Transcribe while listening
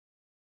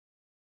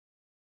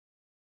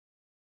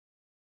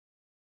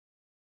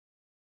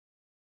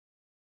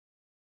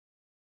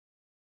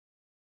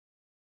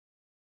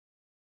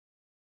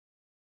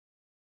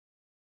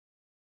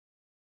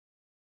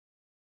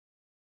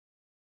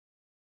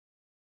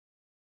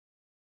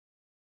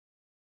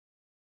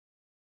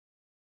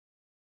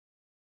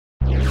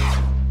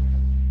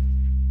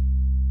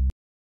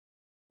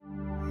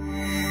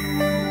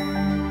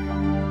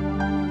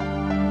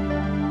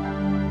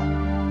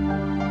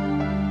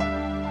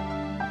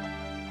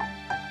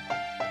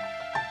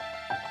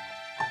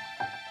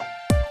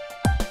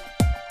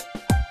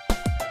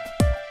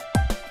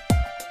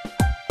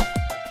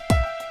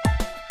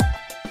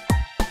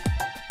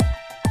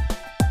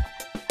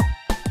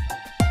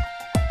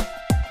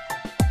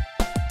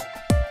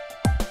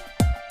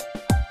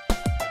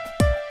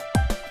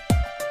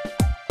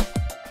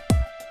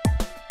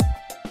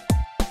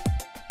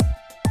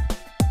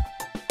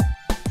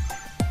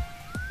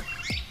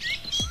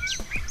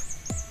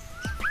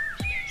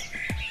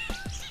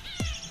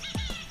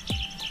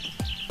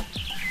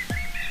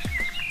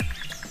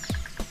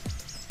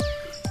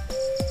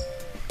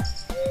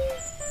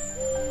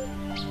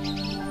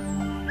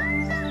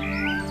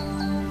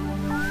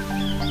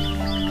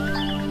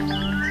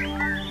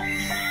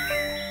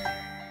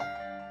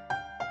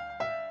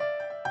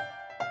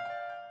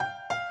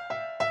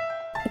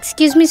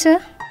Excuse me, sir.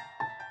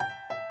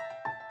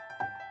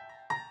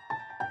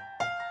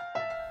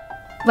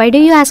 Why do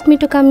you ask me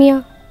to come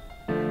here?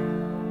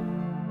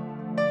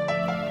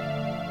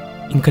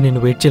 ఇంకా నేను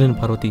wait చేయలేను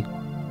పార్వతి.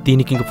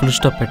 దీనికి ఇంక ఫుల్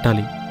స్టాప్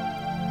పెట్టాలి.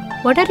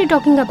 What are you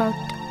talking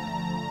about?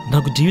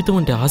 నాకు జీవితం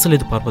అంటే ఆశ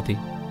లేదు పార్వతి.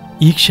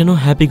 ఈ క్షణం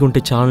హ్యాపీగా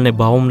ఉంటే చాలనే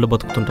భావంలో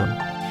బతుకుతుంటాను.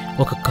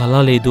 ఒక కళ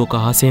లేదు, ఒక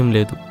ఆశయం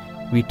లేదు.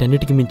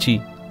 వీటన్నిటికి మించి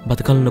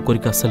బతకాలన్న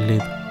కోరిక అస్సలు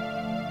లేదు.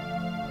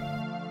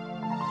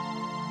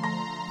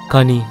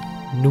 కానీ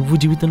నువ్వు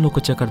జీవితంలోకి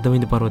వచ్చాక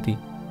అర్థమైంది పార్వతి,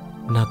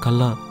 నా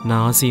కళ, నా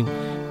ఆశయం,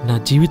 నా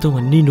జీవితం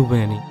అన్నీ నువ్వే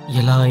అని.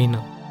 ఎలా అయినా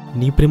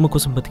నీ ప్రేమ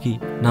కోసం బతికి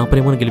నా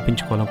ప్రేమను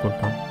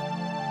గెలిపించుకోవాలనుకుంటున్నాను.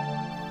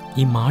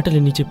 ఈ మాటలు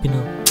ఎన్ని చెప్పినా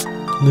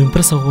నువ్వు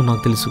ఇంప్రెస్ అవ్వవు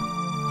నాకు తెలుసు.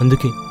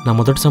 అందుకే నా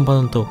మొదటి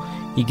సంపాదనతో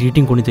ఈ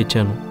గ్రీటింగ్ కొని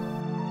తెచ్చాను.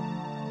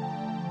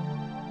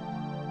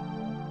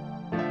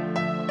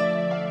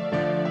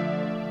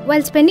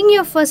 While spending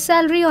your first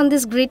salary on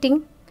this greeting,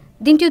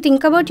 didn't you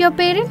think about your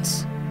parents?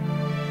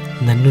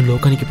 నన్ను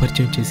లోకానికి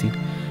పరిచయం చేసి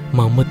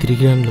మా అమ్మ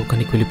తిరిగి రాని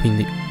లోకానికి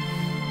వెళ్ళిపోయింది.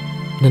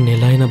 నన్ను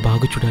ఎలా అయినా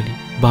బాగా చూడాలి,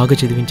 బాగా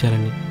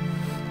చదివించాలని.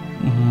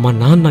 మా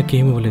నాన్న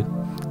నాకేమి ఇవ్వలేదు,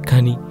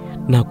 కానీ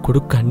నా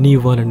కొడుకు అన్నీ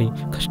ఇవ్వాలని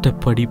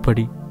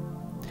కష్టపడి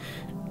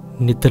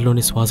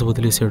నిద్రలోని శ్వాస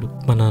వదిలేశాడు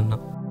మా నాన్న.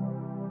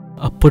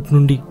 అప్పటి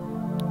నుండి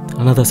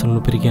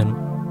అనాథాశ్రమంలో పెరిగాను.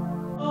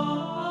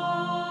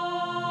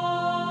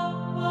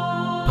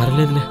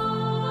 పర్లేదులే,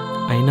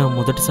 అయినా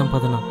మొదటి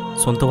సంపాదన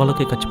సొంత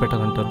వాళ్ళకే ఖర్చు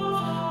పెట్టాలంటారు.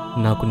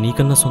 నాకు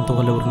నీకన్నా సొంత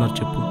వాళ్ళు ఎవరున్నారు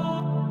చెప్పు?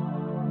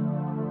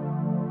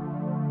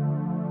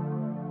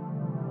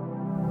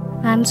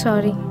 I'm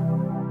sorry.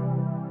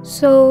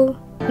 So,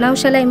 now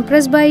shall I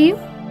impress by you?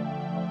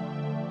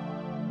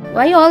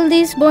 Why all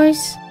these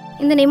boys?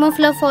 In the name of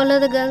love, follow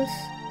the girls.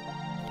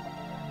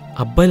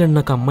 అబ్బాయిలు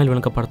అన్నాక అమ్మాయిలు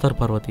వెనక పడతారు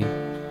పార్వతి.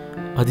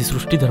 అది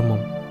సృష్టి ధర్మం.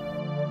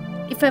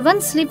 If I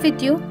once sleep with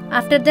you,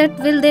 after that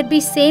will there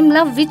be same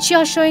love which you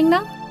are showing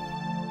now?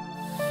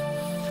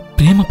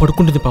 ప్రేమ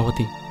పడుకుంటుంది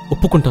పార్వతి,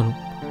 ఒప్పుకుంటాను.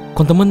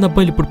 కొంతమంది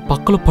అబ్బాయిలు ఇప్పుడు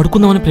పక్కలో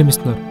పడుకుందామని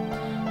ప్రేమిస్తున్నారు.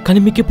 కానీ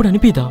మీకు ఎప్పుడు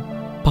అనిపిదా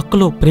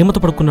పక్కలో ప్రేమతో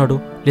పడుకున్నాడు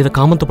లేదా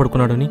కామంతో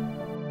పడుకున్నాడు అని?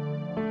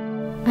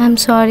 I'm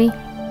sorry.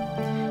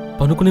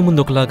 పనుకునే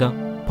ముందు ఒకలాగా,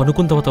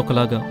 పనుకున్న తర్వాత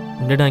ఒకలాగా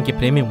ఉండడానికి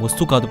ప్రేమే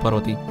వస్తువు కాదు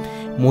పార్వతి.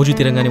 మోజు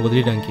తీరంగానే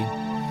వదిలేయడానికి.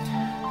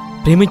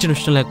 ప్రేమించిన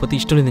ఇష్టం లేకపోతే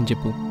ఇష్టం లేదని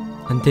చెప్పు,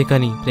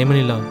 అంతేకాని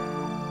ప్రేమనిలా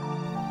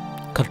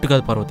కరెక్ట్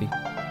కాదు Parvati.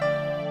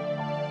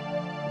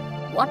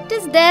 What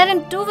is there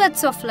in two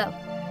words of love?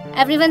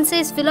 Everyone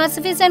says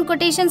philosophies and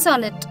quotations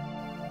on it.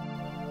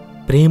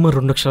 ప్రేమ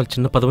 2 అక్షరాలు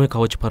చిన్న పదమే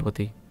కావచ్చు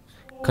పార్వతి,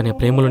 కానీ ఆ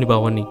ప్రేమలోని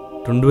భావాన్ని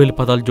 2000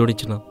 పదాలు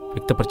జోడించిన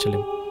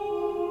వ్యక్తపరచలేం.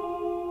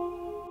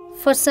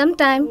 For some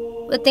time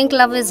we think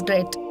love is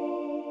great.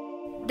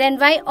 Then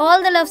why all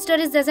the love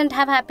stories doesn't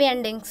have happy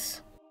endings?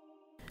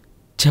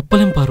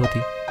 చెప్పలేం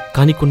పార్వతి,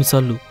 కానీ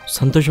కొన్నిసార్లు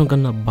సంతోషం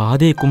కన్నా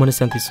బాధే ఎక్కువ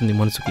మనశ్శాంతి ఇస్తుంది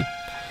మనసుకి.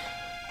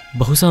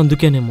 బహుశా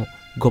అందుకేనేమో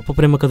గొప్ప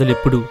ప్రేమ కథలు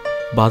ఎప్పుడూ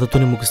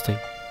బాధతోనే ముగుస్తాయి.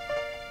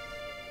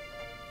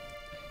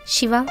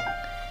 Shiva,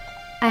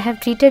 I have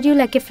treated you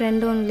like a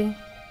friend only.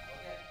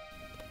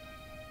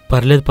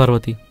 పర్లేదు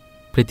పార్వతి,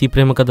 ప్రతి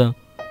ప్రేమ కథ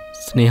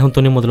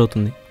స్నేహంతోనే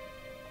మొదలవుతుంది.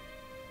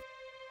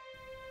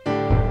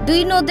 Do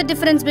you know the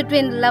difference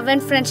between love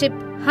and friendship?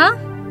 Huh?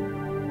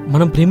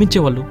 మనం ప్రేమించే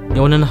వాళ్ళు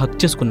ఎవరైనా హక్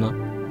చేసుకున్నా,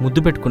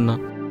 ముద్దు పెట్టుకున్నా,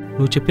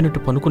 నువ్వు చెప్పినట్టు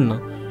పనుకున్నా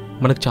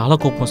మనకు చాలా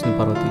కోపం వస్తుంది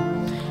పార్వతి.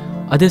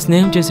 అదే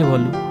స్నేహం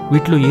చేసేవాళ్ళు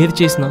వీటిలో ఏది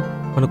చేసినా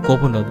మనకు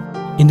కోపం రాదు,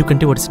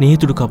 ఎందుకంటే వాడు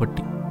స్నేహితుడు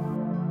కాబట్టి.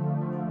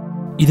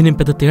 ఇది నేను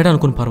పెద్ద తేడా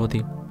అనుకుని పార్వతి,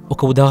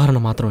 ఒక ఉదాహరణ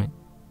మాత్రమే.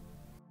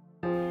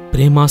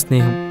 ప్రేమ,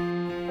 స్నేహం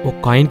ఒక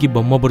కాయిన్కి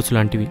బొమ్మ బొరుసు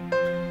లాంటివి.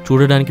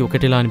 చూడడానికి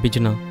ఒకటిలా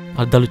అనిపించిన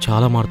అర్థాలు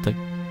చాలా మారుతాయి.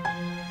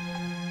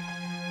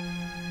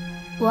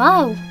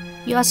 Wow,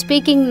 you are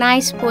speaking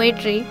nice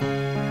poetry.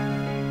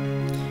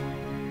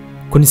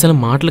 కొన్నిసార్లు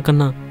మాటల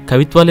కన్నా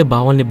కవిత్వాలే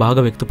భావాల్ని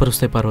బాగా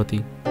వ్యక్తపరుస్తాయి పార్వతి.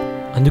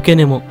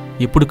 అందుకేనేమో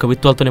ఎప్పుడు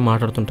కవిత్వాలతోనే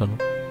మాట్లాడుతుంటాను.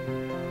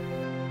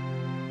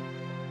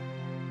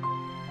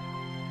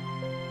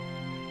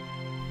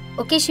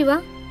 Okay Shiva,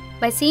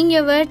 by seeing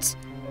your words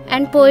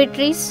and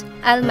poetries,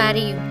 I'll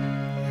marry you.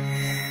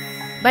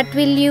 But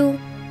will you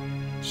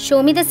show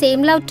me the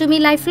same love to me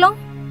lifelong?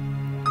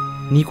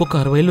 నీకొక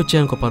 60 ఏళ్ళు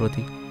వచ్చాయనుకో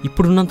పార్వతి,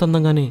 ఇప్పుడున్నంత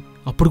అందంగానే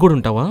అప్పుడు కూడా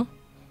ఉంటావా?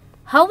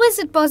 How is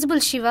it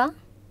possible Shiva?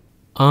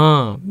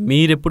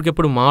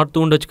 మీరెప్పటికెప్పుడు మారుతూ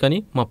ఉండొచ్చు, కానీ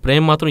మా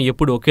ప్రేమ మాత్రం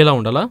ఎప్పుడు ఒకేలా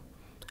ఉండాలా?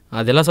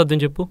 అది ఎలా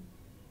సాధ్యం చెప్పు?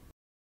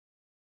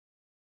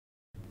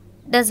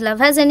 Does love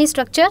has any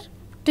structure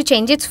to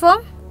change its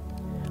form?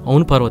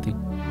 అవును పార్వతి,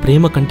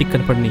 ప్రేమ కంటికి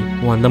కనపడని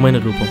ఓ అందమైన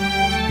రూపం.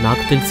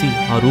 నాకు తెలిసి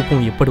ఆ రూపం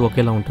ఎప్పుడు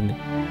ఒకేలా ఉంటుంది.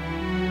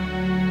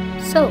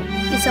 So,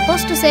 you're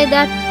supposed to say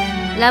that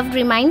love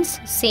remains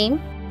same.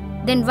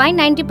 Then why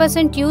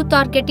 90% youth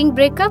are getting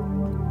breakup?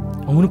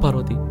 అవును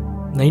పార్వతి,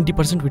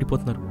 90%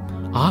 విడిపోతున్నారు.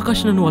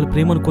 ఆకాశం నన్ను వాళ్ళ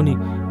ప్రేమ అనుకొని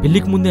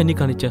పెళ్లికి ముందే అన్నీ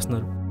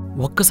కానిచ్చేస్తున్నారు.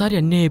 ఒక్కసారి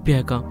అన్నీ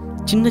అయిపోయాక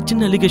చిన్న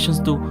చిన్న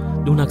అలిగేషన్స్తో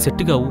నువ్వు నాకు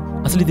సెట్ కావు,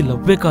 అసలు ఇది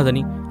లవ్వే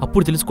కాదని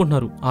అప్పుడు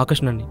తెలుసుకుంటున్నారు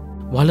ఆకాశనాన్ని.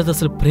 వాళ్ళది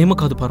అసలు ప్రేమ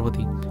కాదు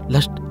పార్వతి,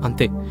 లస్ట్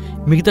అంతే.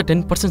 మిగతా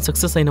 10%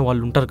 సక్సెస్ అయిన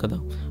వాళ్ళు ఉంటారు కదా,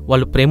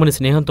 వాళ్ళు ప్రేమని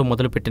స్నేహంతో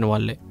మొదలుపెట్టిన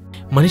వాళ్ళే.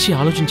 మనిషి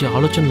ఆలోచించే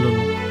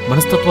ఆలోచనలోనూ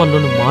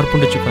మనస్తత్వాల్లోనూ మార్పు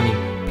ఉండొచ్చు, కానీ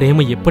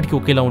ప్రేమ ఎప్పటికీ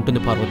ఒకేలా ఉంటుంది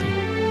Parvati.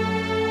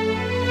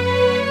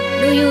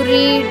 Do you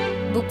read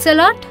books a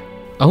lot?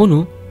 అవును,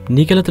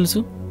 నీకెలా తెలుసు?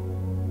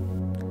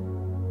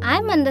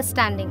 I'm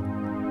understanding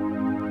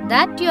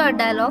that your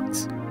dialogues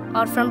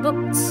are from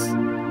books.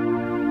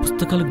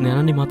 పుస్తకాలు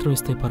జ్ఞానాన్ని మాత్రం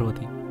ఇస్తాయి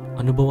పార్వతి,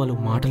 అనుభవాలు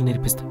మాటలు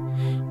నేర్పిస్తాయి.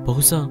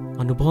 బహుశా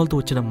అనుభవాలతో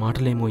వచ్చిన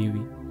మాటలేమో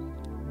ఇవి.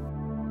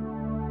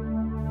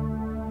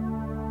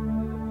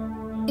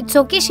 It's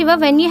okay, Shiva,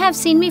 when you have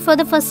seen me for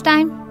the first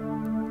time.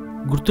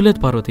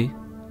 గుర్తులేదు Parvati.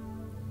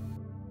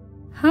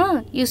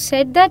 You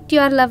said that you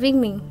are loving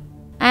me.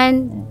 And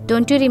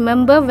don't you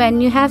remember when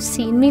you have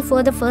seen me for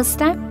the first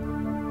time?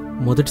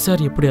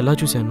 మొదటిసారి ఎప్పుడు ఎలా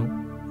చూశాను,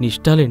 నీ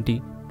ఇష్టాలేంటి,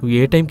 నువ్వు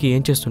ఏ టైంకి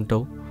ఏం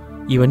చేస్తుంటావు,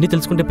 ఇవన్నీ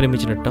తెలుసుకుంటే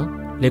ప్రేమించినట్టా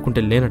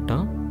లేకుంటే లేనట్టా?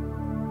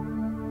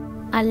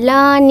 అలా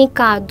అని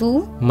కాదు.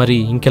 మరి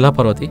ఇంకెలా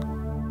పార్వతి?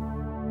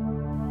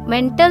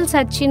 మెంటల్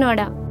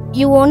సచ్చినోడా,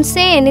 you won't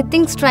say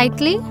anything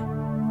straightly.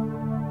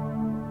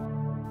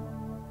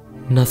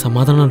 నా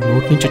సమాధానాలు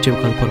నోటి నుంచి వచ్చేవి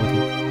కాదు పార్వతి,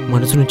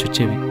 మనసు నుంచి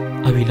వచ్చేవి.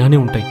 అవి ఇలానే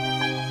ఉంటాయి.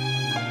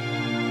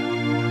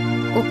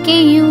 Okay,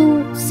 you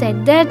said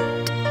that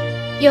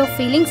your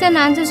feelings and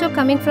answers are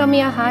coming from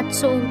your heart,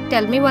 so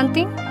tell me one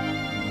thing.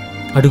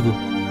 అడుగు.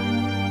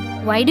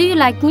 Why do you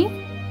like me?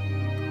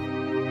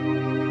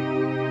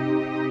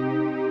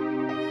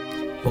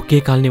 Okay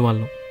colony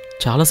వాళ్ళం,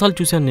 చాలాసార్లు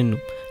చూశాను నిన్ను.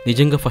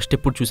 నిజంగా ఫస్ట్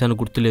ఎప్పుడు చూశాను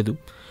గుర్తులేదు.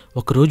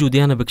 ఒకరోజు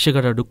ఉదయాన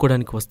భిక్షగాడు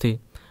అడుక్కోవడానికి వస్తే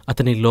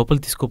అతని లోపల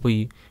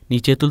తీసుకుపోయి నీ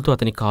చేతులతో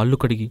అతని కాళ్ళు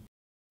కడిగి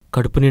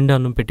కడుపు నిండా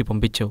అన్నం పెట్టి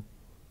పంపించావు.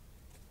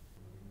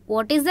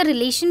 What is the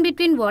relation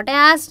between what I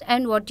asked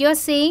and what you are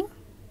saying?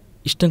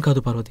 ఇష్టం కాదు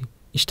పార్వతి,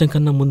 ఇష్టం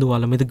కన్నా ముందు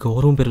వాళ్ళ మీద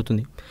గౌరవం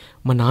పెరుగుతుంది.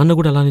 మా నాన్న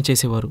కూడా అలానే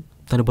చేసేవారు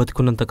తను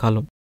బతుకున్నంత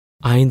కాలం.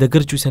 ఆయన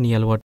దగ్గర చూశాను ఈ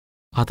అలవాటు,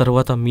 ఆ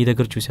తర్వాత మీ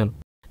దగ్గర చూశాను.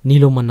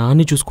 నీలో మా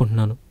నాన్ని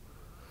చూసుకుంటున్నాను,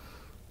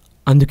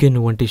 అందుకే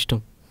నువ్వంటే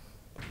ఇష్టం.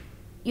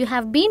 You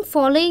have been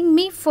following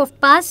me for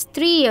past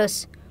 3 years.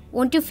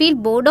 Won't you feel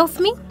bored of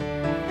me?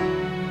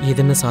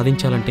 ఏదైనా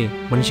సాధించాలంటే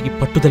మనిషికి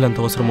పట్టుదల ఎంత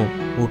అవసరమో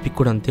ఓపిక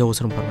కూడా అంతే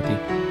అవసరం Parvati.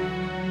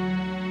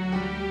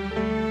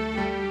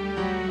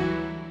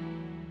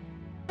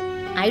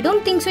 I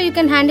don't think so you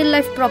can handle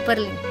life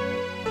properly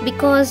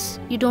because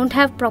you don't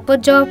have proper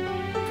job,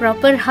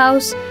 proper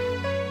house.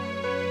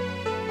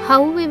 How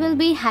we will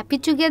be happy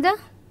together?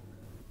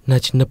 నా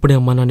చిన్నప్పుడే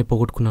అమ్మా నాన్ని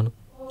పోగొట్టుకున్నాను,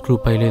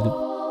 రూపాయి లేదు.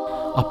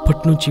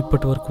 అప్పటి నుంచి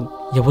ఇప్పటి వరకు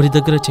ఎవరి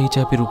దగ్గర చేయి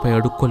చాపి రూపాయి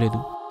అడుక్కోలేదు.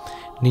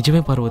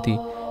 నిజమే పార్వతి,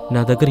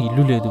 నా దగ్గర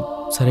ఇల్లు లేదు,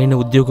 సరైన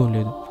ఉద్యోగం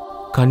లేదు,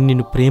 కానీ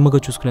నిన్ను ప్రేమగా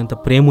చూసుకునేంత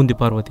ప్రేమ ఉంది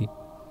Parvati.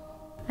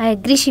 I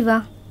agree, Shiva,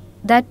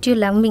 that you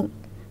love me,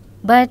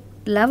 but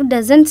love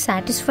doesn't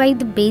satisfy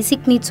the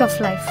basic needs of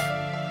life.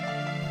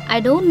 I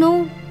don't know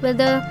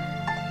whether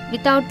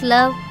without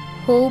love,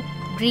 hope,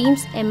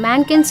 dreams, a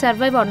man can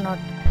survive or not.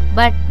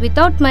 But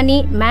without money,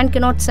 man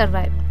cannot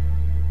survive.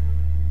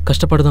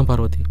 కష్టపడదాం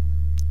Parvati,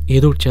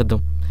 ఏదో ఒకటి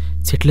చేద్దాం.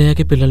 Settle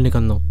అయ్యాకే పిల్లల్ని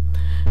కందాం.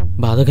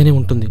 బాధగానే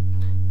ఉంటుంది,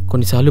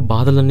 కొన్నిసార్లు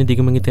బాధలన్నీ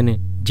దిగమింగితేనే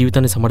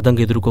జీవితాన్ని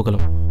సమర్థంగా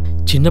ఎదుర్కోగలం.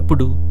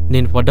 చిన్నప్పుడు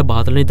నేను పడ్డ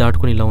బాధలని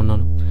దాటుకుని ఇలా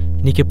ఉన్నాను.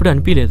 నీకెప్పుడు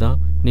అనిపించలేదా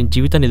నేను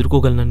జీవితాన్ని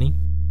ఎదుర్కోగలనని?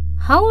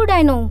 How would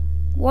I know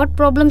what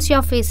problems you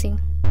are facing?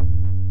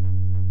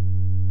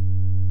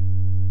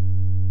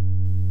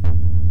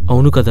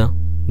 అవును కదా,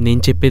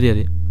 నేను చెప్పేది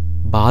అదే.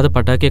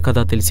 బాధపడ్డాకే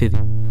కదా తెలిసేది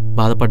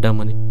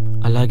బాధపడ్డామని.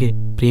 అలాగే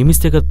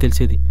ప్రేమిస్తే కదా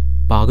తెలిసేది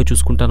బాగా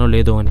చూసుకుంటానో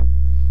లేదో అని.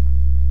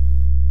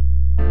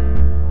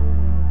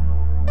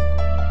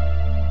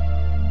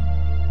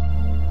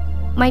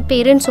 My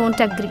parents won't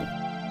agree.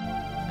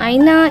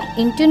 అయినా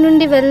ఇంటి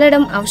నుండి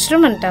వెళ్ళడం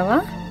అవసరం అంటావా?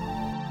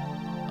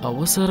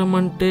 అవసరం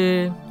అంటే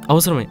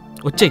అవసరమే,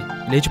 వచ్చేయి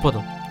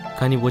లేచిపోదాం.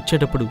 కానీ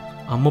వచ్చేటప్పుడు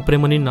అమ్మ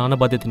ప్రేమని నాన్న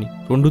బాధ్యతని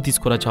రెండూ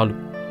తీసుకురా చాలు.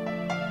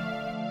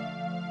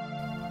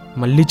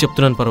 మళ్ళీ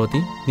చెప్తున్నాను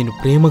పార్వతి, నేను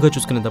ప్రేమగా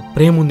చూసుకునేంత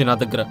ప్రేమ ఉంది నా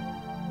దగ్గర.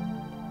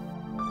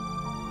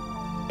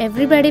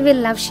 Everybody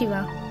will love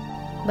Shiva,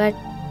 but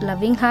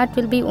loving heart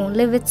will be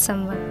only with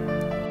someone.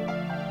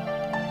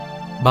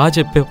 బాగా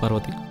చెప్పావు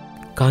పార్వతి,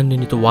 కానీ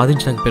నేను నీతో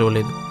వాదించడానికి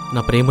పిలవలేదు,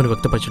 నా ప్రేమను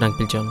వ్యక్తపరచడానికి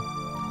పిలిచాను.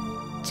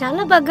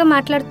 చాలా బాగా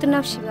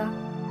మాట్లాడుతున్నావు Shiva.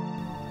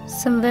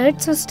 Some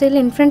words are still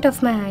in front of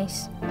my eyes.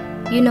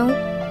 You know,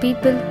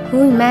 people who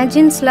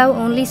imagines love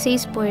only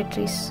says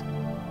poetries.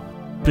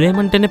 ప్రేమ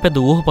అంటేనే పెద్ద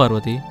ఊహ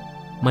పార్వతి,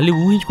 మళ్ళీ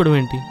ఊహించుకోవడం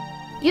ఏంటి?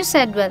 You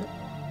said well.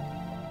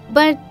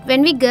 But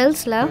when we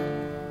girls love,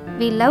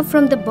 we love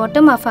from the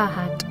bottom of our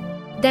heart.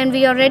 Then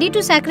we are ready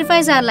to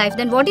sacrifice our life.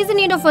 Then what is the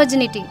need of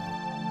virginity?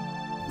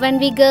 When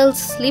we girls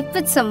sleep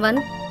with someone,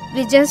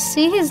 we just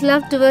see his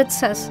love towards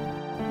us,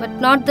 but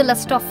not the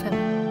lust of him.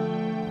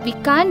 We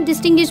can't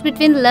distinguish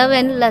between love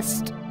and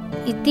lust.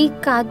 Iti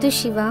kaadu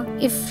Shiva.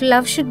 If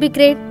love should be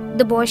great,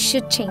 the boys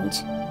should change.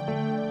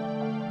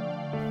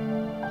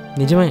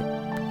 నిజమే,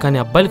 కానీ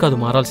అబ్బాయిలు కాదు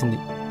మారాల్సింది,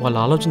 వాళ్ళు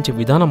ఆలోచించే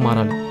విధానం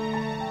మారాలి.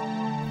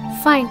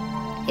 Fine.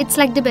 It's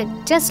like the bed.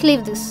 Just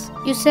leave this.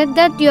 You said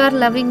that you are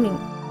loving me.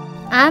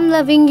 I am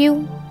loving you.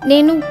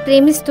 Nenu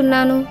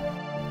premistunnanu.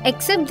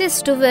 Except these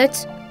two words,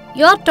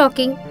 you are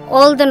talking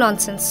all the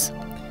nonsense.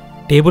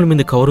 Table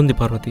మీద cover ఉంది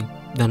పార్వతి,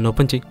 దాన్ని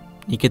open చేయి,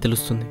 నీకే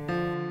తెలుస్తుంది.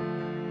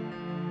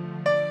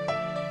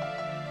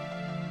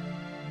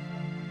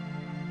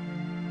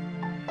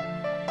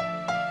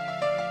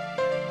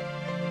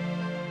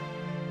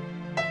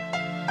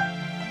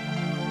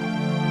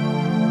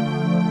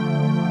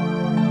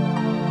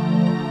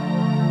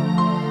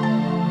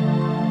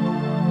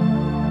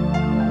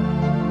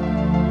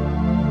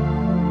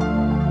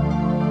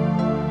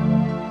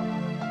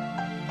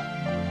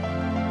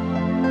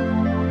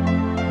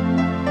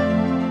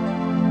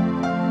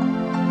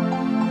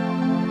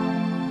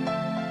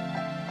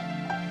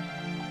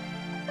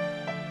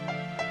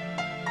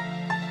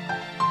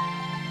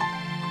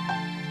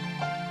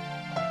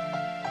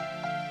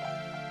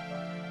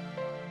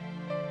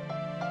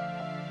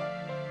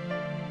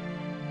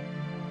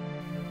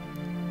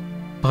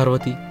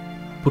 పార్వతి,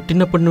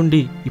 పుట్టినప్పటి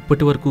నుండి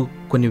ఇప్పటి వరకు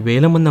కొన్ని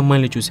వేల మంది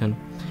అమ్మాయిల్ని చూశాను.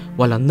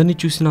 వాళ్ళందరినీ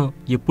చూసినా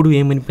ఎప్పుడూ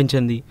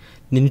ఏమనిపించింది,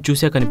 నిన్ను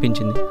చూశాక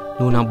అనిపించింది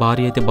నువ్వు నా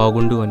భార్య అయితే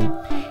బాగుండు అని.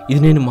 ఇది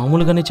నేను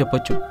మామూలుగానే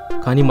చెప్పొచ్చు,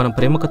 కానీ మన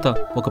ప్రేమ కథ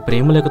ఒక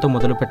ప్రేమలేఖతో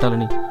మొదలు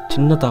పెట్టాలని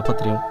చిన్న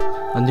తాపత్రయం,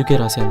 అందుకే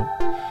రాశాను.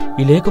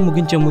 ఈ లేఖ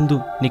ముగించే ముందు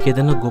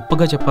నీకేదన్నా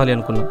గొప్పగా చెప్పాలి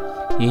అనుకున్నా.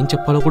 ఏం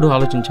చెప్పాలో కూడా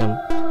ఆలోచించాను,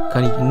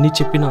 కానీ ఎన్ని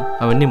చెప్పినా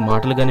అవన్నీ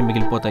మాటలుగానే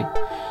మిగిలిపోతాయి.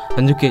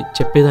 అందుకే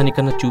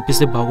చెప్పేదానికన్నా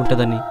చూపిస్తే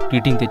బాగుంటుందని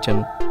రీటింగ్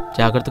తెచ్చాను.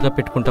 జాగ్రత్తగా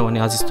పెట్టుకుంటామని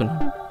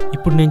ఆశిస్తున్నాను.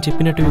 ఇప్పుడు నేను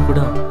చెప్పినట్టువి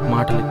కూడా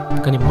మాటలే,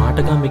 కానీ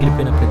మాటగా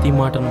మిగిలిపోయిన ప్రతి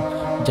మాటను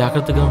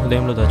జాగ్రత్తగా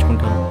హృదయంలో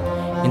దాచుకుంటాను.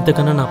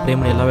 ఇంతకన్నా నా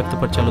ప్రేమను ఎలా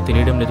వ్యక్తపరచాలో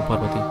తెలియడం లేదు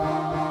పార్వతి,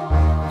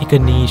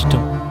 ఇక నీ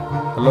ఇష్టం.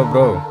 హలో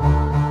బ్రో,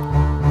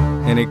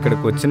 నేను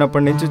ఇక్కడికి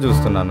వచ్చినప్పటి నుంచి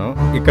చూస్తున్నాను,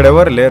 ఇక్కడ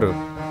ఎవరు లేరు,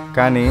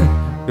 కానీ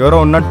ఎవరో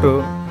ఉన్నట్టు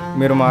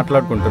మీరు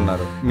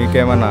మాట్లాడుకుంటున్నారు.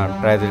 మీకేమైనా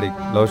ట్రాజెడీ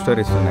లవ్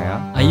స్టోరీస్ ఉన్నాయా?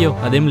 అయ్యో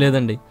అదేం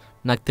లేదండి,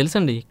 నాకు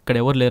తెలుసండి ఇక్కడ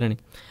ఎవరు లేరని.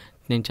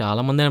 నేను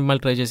చాలామంది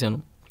అమ్మాయిలు ట్రై చేశాను,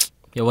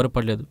 ఎవరు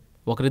పడలేదు.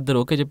 ఒకరిద్దరు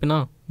ఓకే చెప్పినా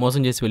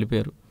మోసం చేసి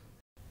వెళ్ళిపోయారు.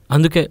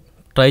 అందుకే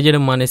ట్రై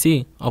చేయడం మానేసి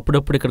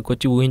అప్పుడప్పుడు ఇక్కడికి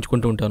వచ్చి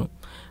ఊహించుకుంటూ ఉంటాను.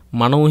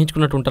 మనం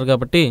ఊహించుకున్నట్టు ఉంటారు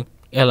కాబట్టి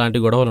ఎలాంటి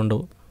గొడవలు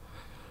ఉండవు.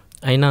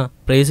 అయినా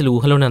ప్రేయసులు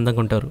ఊహలోనే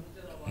అందంగా ఉంటారు.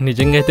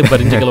 నిజంగా అయితే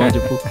భరించగలవని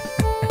చెప్పు.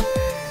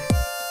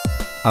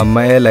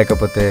 అమ్మాయే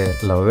లేకపోతే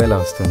లవ్ ఎలా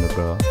వస్తుంది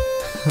బ్రో?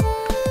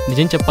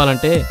 నిజం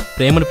చెప్పాలంటే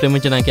ప్రేమను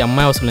ప్రేమించడానికి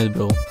అమ్మాయి అవసరం లేదు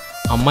బ్రో,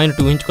 అమ్మాయిని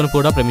ఊహించుకొని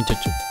కూడా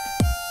ప్రేమించవచ్చు.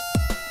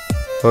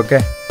 Okay,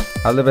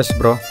 all the best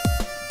bro.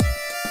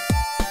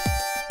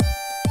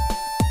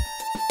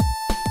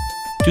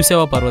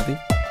 చూసావా పార్వతి,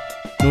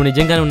 నువ్వు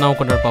నిజంగానే ఉన్నావు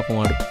అనుకుంటాడు పాపం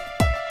వాడు.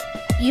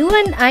 You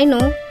and I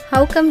know.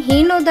 How come he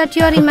know that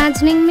you are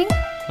imagining me?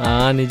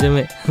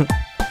 నిజమే,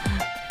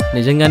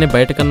 నిజంగానే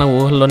బయట కన్నా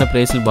ఊహల్లోనే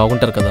ప్రేయసులు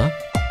బాగుంటారు కదా.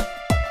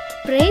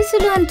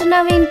 ప్రేయసులు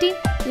అంటున్నావేంటి?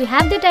 You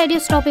have that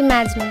idea, stop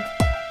imagining.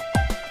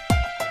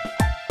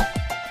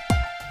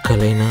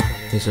 కలైనా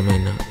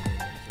నిజమైన,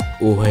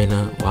 ఊహైనా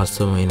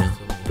వాస్తవమైన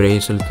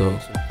ప్రేయసులతో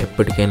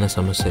ఎప్పటికైనా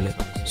సమస్యలే.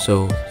 సో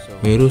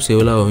మీరు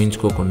శివలా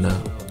ఊహించుకోకుండా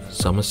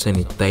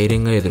సమస్యని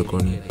ధైర్యంగా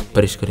ఎదుర్కొని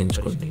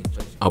పరిష్కరించుకోండి.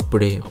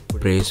 అప్పుడే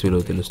ప్రేయసి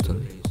విలువ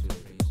తెలుస్తుంది.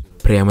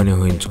 ప్రేమని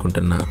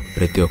ఊహించుకుంటున్న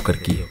ప్రతి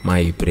ఒక్కరికి మా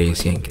ఈ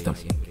ప్రేయసి అంకితం.